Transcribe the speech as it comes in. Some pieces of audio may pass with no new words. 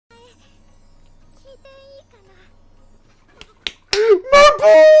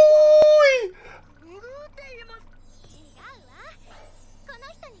Oh!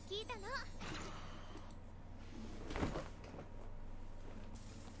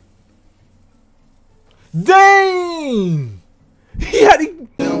 Dang! He had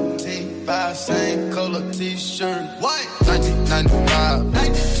Five same color t-shirt. What? 1995,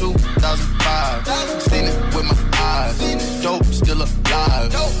 2005. Seen it with my eyes. Dope still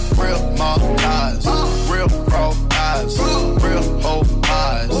alive. Real mall eyes. Real raw eyes. Real whole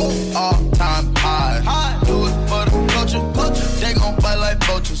eyes. All time high. Do it for the culture. They gon' fight like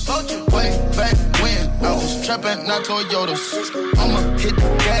vultures. Way back when I was trapping, not Toyotas. I'ma hit the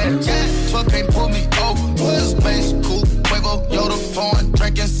gas. 12 can't pull me over. Space cool. Quavo, Yoda, porn,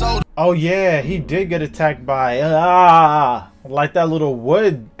 drinking soda. Oh yeah, he did get attacked by like that little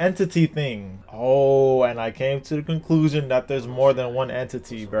wood entity thing. Oh, and I came to the conclusion that there's more than one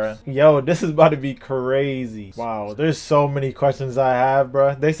entity, bruh. Yo, this is about to be crazy. Wow, there's so many questions I have,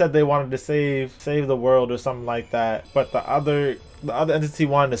 bruh. They said they wanted to save the world or something like that, but the other entity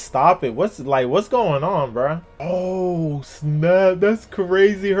wanted to stop it. What's going on, bruh? Oh snap, that's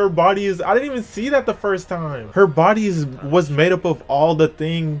crazy. Her body is, I didn't even see that the first time. Her body was made up of all the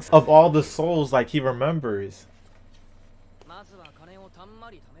things, of all the souls like he remembers.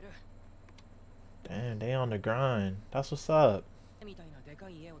 Damn, they on the grind. That's what's up.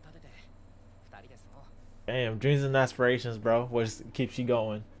 Damn, dreams and aspirations, bro. What keeps you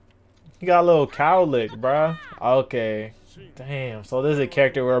going? You got a little cow lick, bro. Okay. Damn. So this is a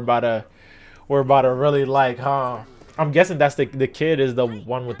character we're about to really like, huh? I'm guessing that's the kid is the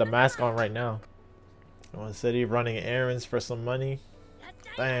one with the mask on right now. One city running errands for some money.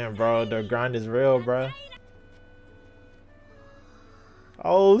 Damn, bro. The grind is real, bro.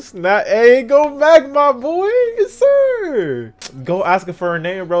 Oh snap. Hey, go back, my boy. Yes, sir. Go ask her for her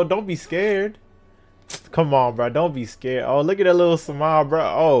name, bro. Don't be scared. Come on, bro. Don't be scared. Oh, look at that little smile, bro.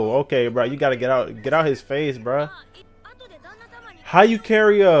 Oh, okay, bro. You gotta get out his face, bro. How you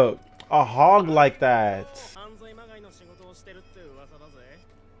carry a hog like that?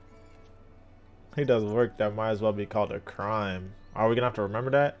 He does work that might as well be called a crime. Are we gonna have to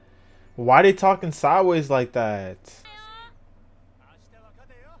remember that? Why they talking sideways like that?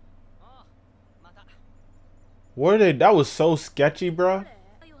 What are they? That was so sketchy, bro.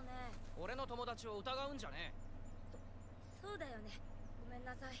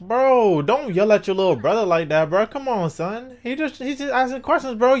 Bro, don't yell at your little brother like that, bro. Come on, son. He's just asking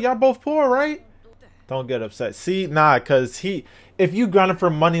questions, bro. Y'all both poor, right? Don't get upset. See, nah, cause if you grinding for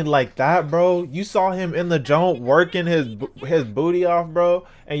money like that, bro, you saw him in the joint working his booty off, bro,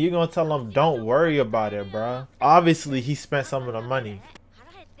 and you gonna tell him don't worry about it, bro. Obviously, he spent some of the money,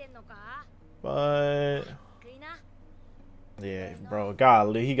 but. Yeah, bro,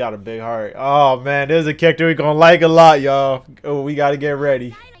 golly, he got a big heart. Oh man, there's a character we gonna like a lot, y'all. Oh, we gotta get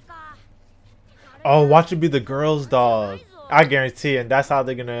ready. Oh, watch it be the girl's dog. I guarantee, and that's how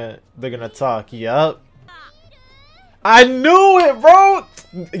they're gonna talk. Yup. I knew it, bro.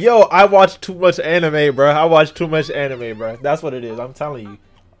 Yo, I watch too much anime, bro. I watch too much anime, bro. That's what it is. I'm telling you.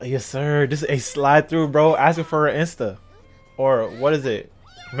 Yes, sir. This is a slide through, bro. Ask her for her Insta, or what is it?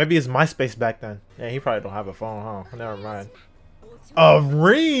 Maybe it's MySpace back then. Yeah, he probably don't have a phone, huh? Never mind. A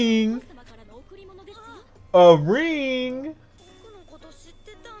ring? A ring?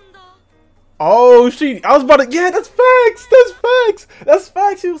 Oh, I was about to, yeah, that's facts. That's facts. That's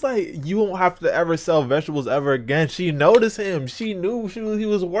facts. She was like, you won't have to ever sell vegetables ever again. She noticed him. She knew he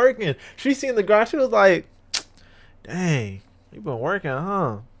was working. She seen the guy. She was like, dang, you been working,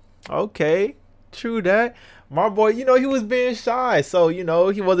 huh? Okay, true that. My boy, you know, he was being shy. So, you know,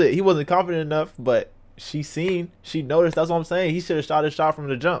 he wasn't confident enough, but she noticed. That's what I'm saying. He should have shot his shot from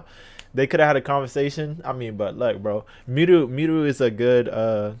the jump. They could have had a conversation. I mean, but look, bro, Miru is a good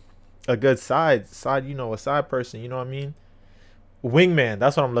side, you know, a side person, you know what I mean? Wingman,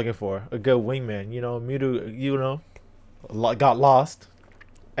 that's what I'm looking for. A good wingman, you know. Miru, you know, got lost,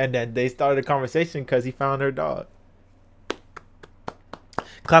 and then they started a conversation because he found her dog.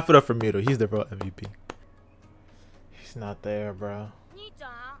 Clap it up for Miru. He's the real MVP. He's not there, bro.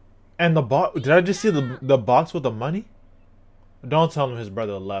 And the box, did I just see the box with the money? Don't tell him his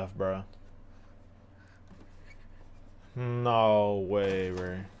brother left, bro. No way,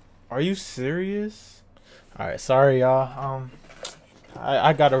 bro. Are you serious? Alright, sorry y'all.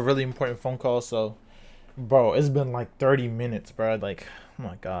 I got a really important phone call, so bro, it's been like 30 minutes, bro. Like, oh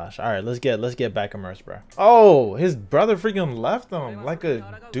my gosh. Alright, let's get back immersed, bro. Oh, his brother freaking left him like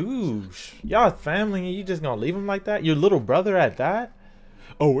a douche. Y'all family and you just gonna leave him like that? Your little brother at that?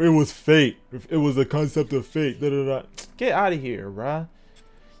 Oh, it was fate. It was a concept of fate. Da, da, da. Get out of here, bro.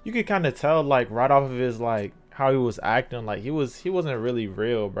 You could kind of tell, like, right off of his, like, how he was acting. Like he wasn't really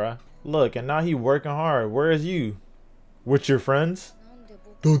real, bruh. Look, and now he working hard. Where is you? With your friends?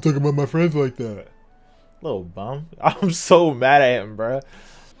 Don't talk about my friends like that. Little bum. I'm so mad at him, bruh.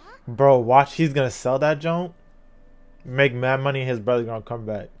 Bro, watch. He's gonna sell that junk, make mad money, and his brother gonna come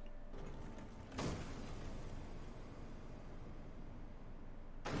back.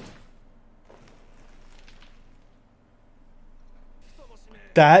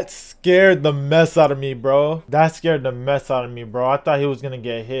 That scared the mess out of me, bro. That scared the mess out of me, bro. I thought he was gonna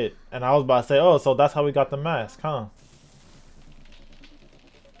get hit. And I was about to say, oh, so that's how we got the mask, huh?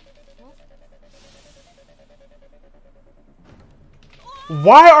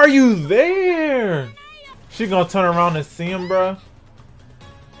 Why are you there? She gonna turn around and see him, bro?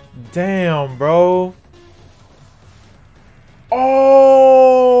 Damn, bro.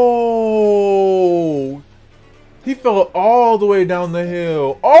 Oh! He fell all the way down the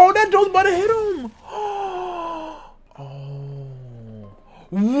hill. Oh, that joke's about to hit him. Oh.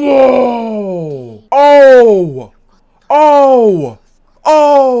 Whoa. Oh. Oh.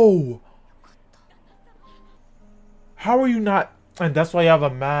 Oh. How are you not? And that's why you have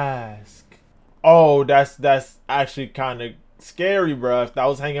a mask. Oh, that's actually kind of scary, bro. If that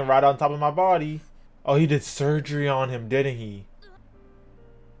was hanging right on top of my body. Oh, he did surgery on him, didn't he?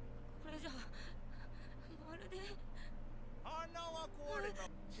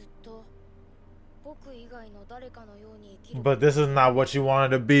 But this is not what you wanted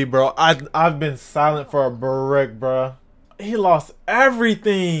to be, bro. I've been silent for a brick, bro. He lost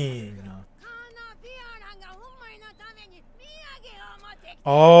everything.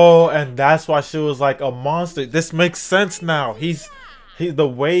 Oh, and that's why she was like a monster. This makes sense now. He the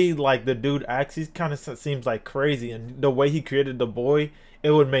way like the dude acts, he kind of seems like crazy, and the way he created the boy,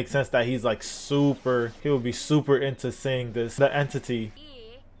 it would make sense that he's like super. He would be super into seeing the entity.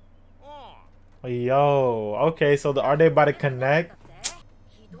 Yo, okay, so are they about to connect?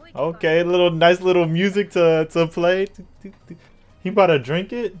 Okay, nice little music to play. He about to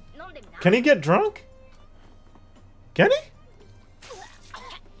drink it? Can he get drunk? Can he?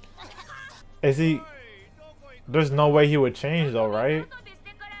 Is he? There's no way he would change though, right?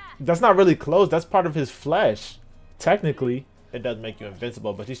 That's not really clothes. That's part of his flesh. Technically, it does make you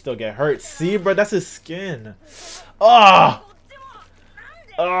invincible, but you still get hurt. See, bro, that's his skin. Ah,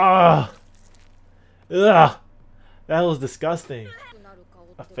 ah. Ugh, that was disgusting.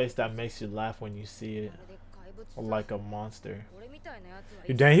 A face that makes you laugh when you see it, like a monster.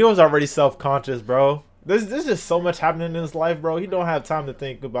 Dang, he was already self-conscious, bro. There's just so much happening in his life, bro. He don't have time to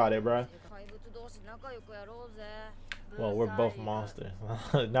think about it, bro. Well, we're both monsters.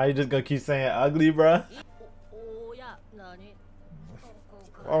 Now you're just gonna keep saying ugly, bro.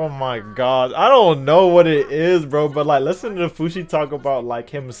 Oh my god, I don't know what it is, bro. But like, listen to Fushi talk about like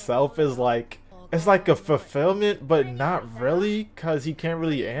himself is like. It's like a fulfillment, but not really, because he can't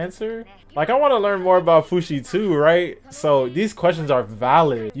really answer. Like, I want to learn more about Fushi too, right? So these questions are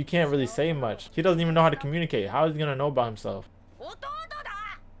valid. You can't really say much. He doesn't even know how to communicate. How is he going to know about himself?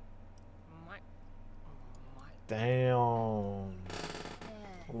 Damn.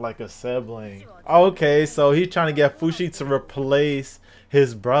 Like a sibling. Okay, so he's trying to get Fushi to replace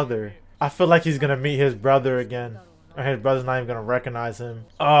his brother. I feel like he's going to meet his brother again. And his brother's not even going to recognize him.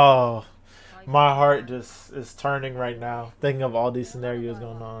 Oh. My heart just is turning right now, thinking of all these scenarios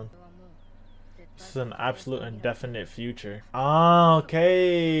going on. This is an absolute indefinite future. Okay.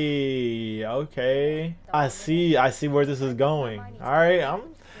 Okay. I see where this is going. Alright,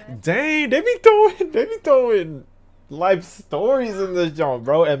 dang, they be throwing life stories in this joint,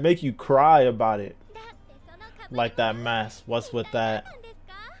 bro, and make you cry about it. Like that mask. What's with that?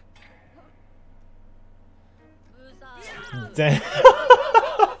 Damn.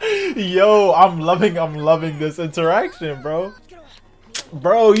 Yo, I'm loving this interaction, bro.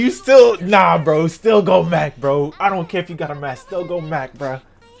 Bro, you still nah, bro. Still go Mac, bro. I don't care if you got a mask. Still go Mac, bro.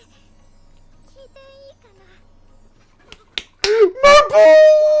 My boy.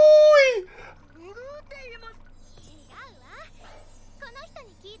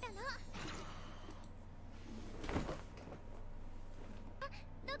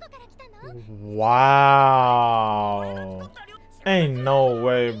 Wow. Ain't no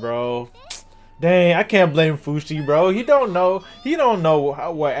way, bro. Dang, I can't blame Fushi, bro. He don't know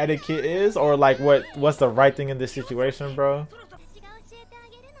what etiquette is, or like what's the right thing in this situation, bro.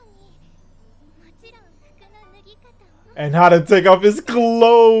 And how to take off his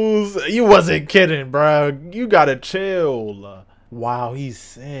clothes. You wasn't kidding, bro. You gotta chill. Wow, he's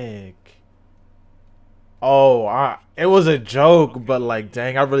sick. Oh, it was a joke, but like,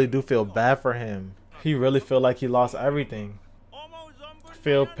 dang, I really do feel bad for him. He really feel like he lost everything.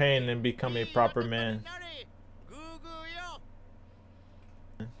 Feel pain and become a proper man.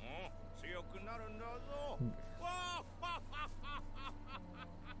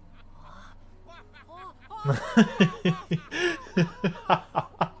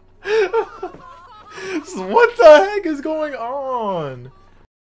 What the heck is going on?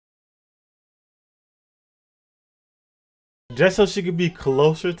 Just so she could be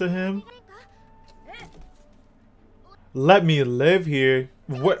closer to him? Let me live here.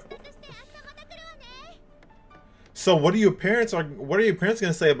 What? So what are your parents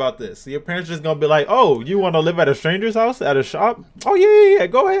gonna say about this? Your parents just gonna be like, oh, you wanna live at a stranger's house? At a shop? Oh yeah,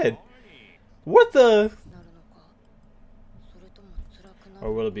 go ahead. What the?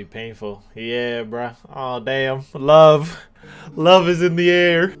 Or will it be painful? Yeah, bruh. Oh damn. Love is in the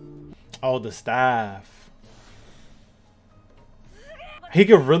air. Oh, the staff. He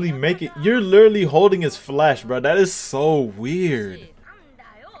could really make it. You're literally holding his flesh, bro. That is so weird.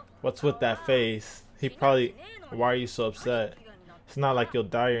 What's with that face? He probably... Why are you so upset? It's not like you'll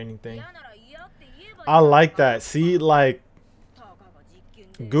die or anything. I like that. See, like...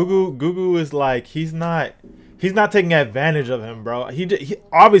 Gugu is like... He's not taking advantage of him, bro. He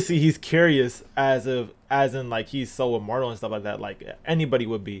obviously he's curious as in like he's so immortal and stuff like that. Like anybody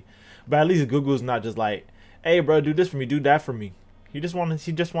would be. But at least Gugu's not just like, hey, bro, do this for me, do that for me. He just want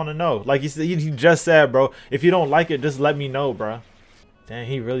to know. Like he just said, bro, if you don't like it, just let me know, bro. Damn,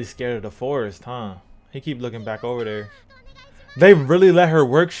 he really scared of the forest, huh? He keep looking back over there. They really let her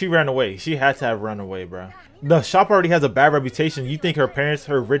work. She ran away. She had to have run away, bro. The shop already has a bad reputation. You think her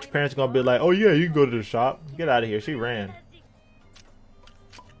rich parents, gonna be like, oh yeah, you can go to the shop. Get out of here. She ran.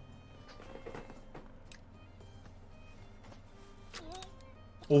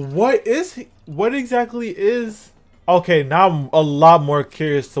 What exactly is? Okay, now I'm a lot more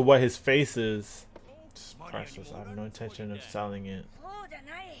curious to what his face is. It's priceless. I have no intention of selling it.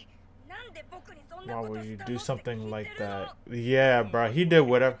 Why would you do something like that? Yeah, bro. He did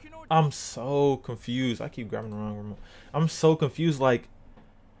whatever. I'm so confused. I keep grabbing the wrong remote. I'm so confused. Like,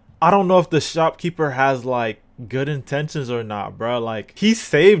 I don't know if the shopkeeper has, like, good intentions or not, bro. Like, he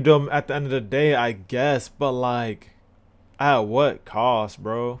saved him at the end of the day, I guess. But, like, at what cost,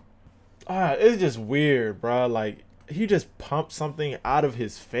 bro? It's just weird, bro. Like, he just pumped something out of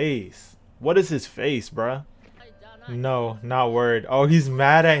his face. What is his face, bro? No, not word. Oh, he's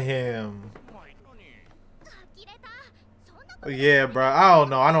mad at him. Yeah, bro. I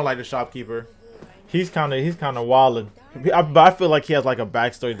don't know. I don't like the shopkeeper. He's kind of wilding. But I feel like he has like a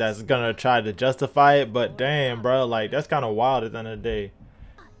backstory that's gonna try to justify it. But damn, bro, like that's kind of wild at the end of the day.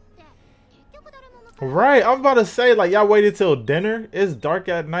 Right. I'm about to say, like, y'all waited till dinner. It's dark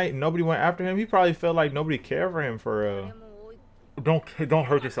at night. And nobody went after him. He probably felt like nobody cared for him for real. Don't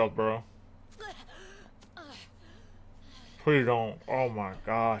hurt yourself, bro. Please don't. Oh my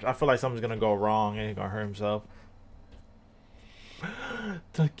gosh. I feel like something's gonna go wrong and he's gonna hurt himself.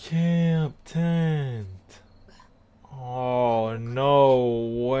 The camp tent. Oh,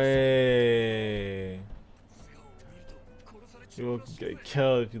 no way. You will get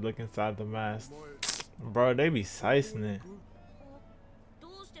killed if you look inside the mask. Bro, they be sicing it.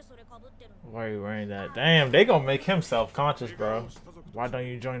 Why are you wearing that? Damn, they gonna make him self-conscious, bro. Why don't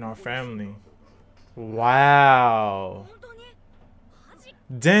you join our family? Wow.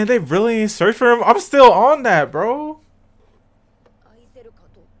 Damn, they really ain't search for him? I'm still on that, bro.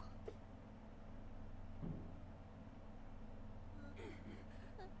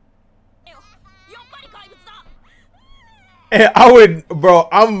 And I would, bro,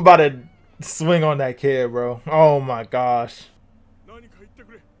 I'm about to swing on that kid, bro. Oh my gosh.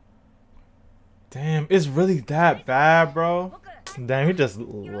 Damn, it's really that bad, bro. Damn, he just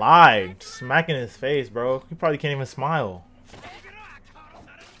lied. Smacking his face, bro. He probably can't even smile.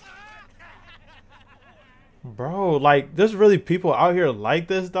 Bro, like, there's really people out here like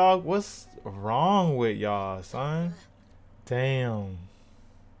this, dog. What's wrong with y'all, son? Damn.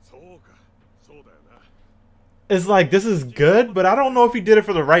 It's like, this is good, but I don't know if he did it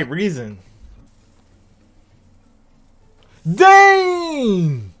for the right reason.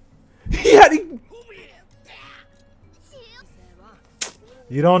 Dang!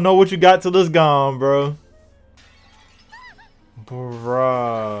 You don't know what you got till it's gone, bro.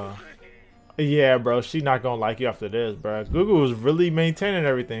 Bruh. Yeah, bro, she not gonna like you after this, bro. Google was really maintaining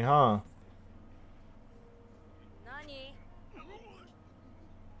everything, huh?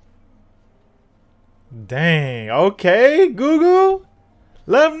 Dang, okay, Google.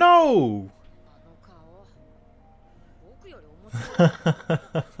 Let him know.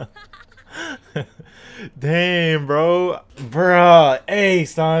 Damn, bro. Bruh, hey,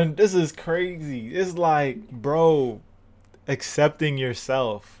 son, this is crazy. It's like, bro, accepting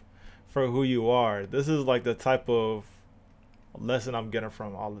yourself for who you are. This is like the type of lesson I'm getting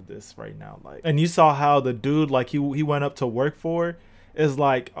from all of this right now. Like, and you saw how the dude, like, he went up to work for her, is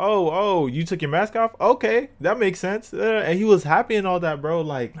like, oh, you took your mask off? Okay, that makes sense. And he was happy and all that, bro.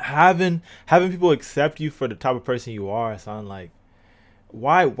 Like having people accept you for the type of person you are, son. Like,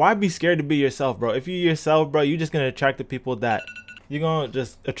 why be scared to be yourself, bro? If you yourself, bro, you're just gonna attract the people that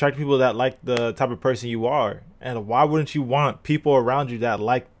like the type of person you are. And why wouldn't you want people around you that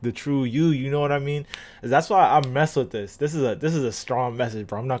like the true you? You know what I mean? That's why I mess with this. This is a strong message,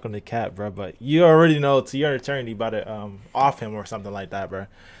 bro. I'm not gonna cap, bro. But you already know to your eternity about to off him or something like that, bro.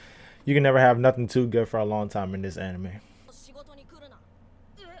 You can never have nothing too good for a long time in this anime.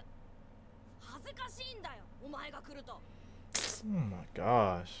 Oh my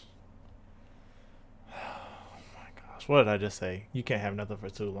gosh. What did I just say? You can't have nothing for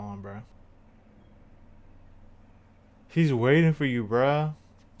too long, bro. He's waiting for you, bro.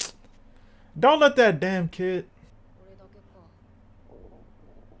 Don't let that damn kid.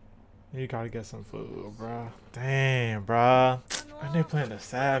 You gotta get some food, bro. Damn, bro. And they playing the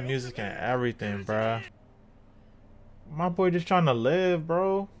sad music and everything, bro. My boy just trying to live,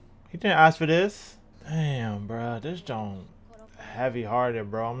 bro. He didn't ask for this. Damn, bro. This Joan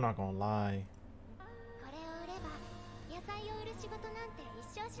heavy-hearted, bro. I'm not gonna lie.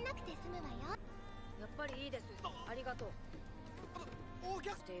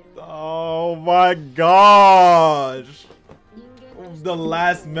 Oh my gosh. The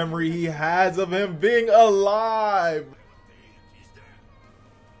last memory he has of him being alive.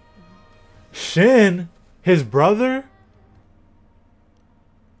 Shin, his brother?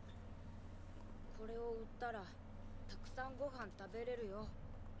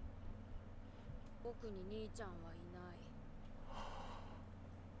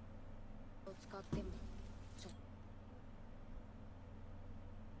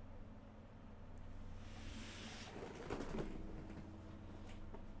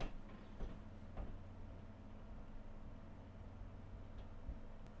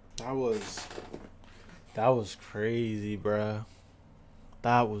 That was crazy, bruh.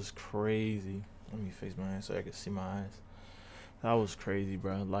 That was crazy. Let me face my eyes so I can see my eyes. That was crazy,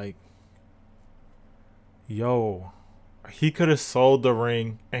 bruh. Like, yo, he could have sold the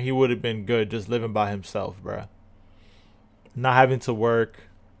ring and he would have been good just living by himself, bruh. Not having to work,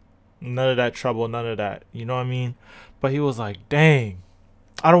 none of that trouble, none of that. You know what I mean? But he was like, dang,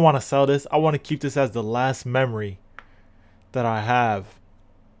 I don't want to sell this. I want to keep this as the last memory that I have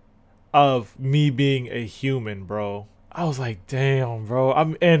of me being a human, bro. I was like, damn, bro. I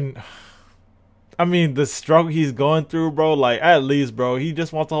mean, the struggle he's going through, bro, like, at least, bro, he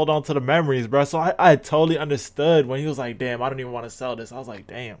just wants to hold on to the memories, bro. So I totally understood when he was like, damn, I don't even want to sell this. I was like,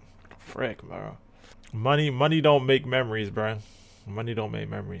 damn, frick, bro. Money don't make memories, bro. Money don't make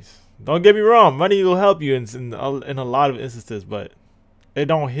memories. Don't get me wrong. Money will help you in a lot of instances, but it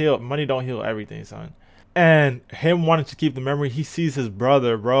don't heal. Money don't heal everything, son. And him wanting to keep the memory, he sees his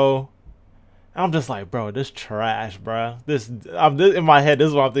brother, bro. I'm just like, bro, this trash, bro. This in my head, this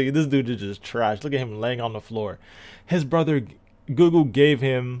is what I'm thinking. This dude is just trash. Look at him laying on the floor. His brother, Google, gave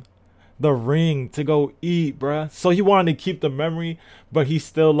him the ring to go eat, bro. So he wanted to keep the memory, but he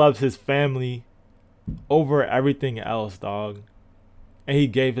still loves his family over everything else, dog. And he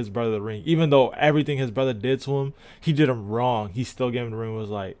gave his brother the ring. Even though everything his brother did to him, he did him wrong. He still gave him the ring. Was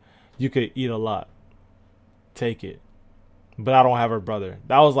like, you could eat a lot. Take it. But I don't have a brother.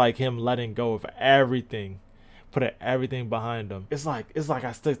 That was like him letting go of everything, putting everything behind him. It's like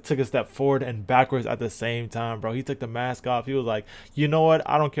I took a step forward and backwards at the same time, bro. He took the mask off. He was like, you know what?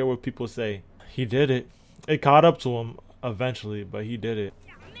 I don't care what people say. He did it. It caught up to him eventually, but he did it.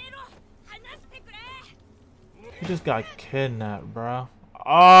 He just got kidnapped, bro.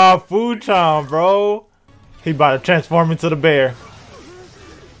 Oh, Fuchan, bro. He about to transform into the bear.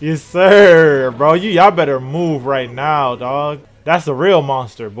 Yes, sir, bro. Y'all better move right now, dog. That's the real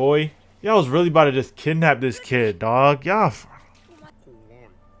monster, boy. Y'all was really about to just kidnap this kid, dog. Y'all.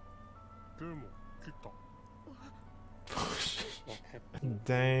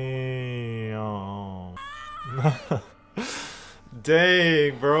 Damn.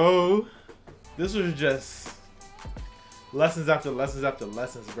 Dang, bro. This was just lessons after lessons after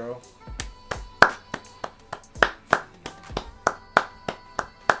lessons, bro.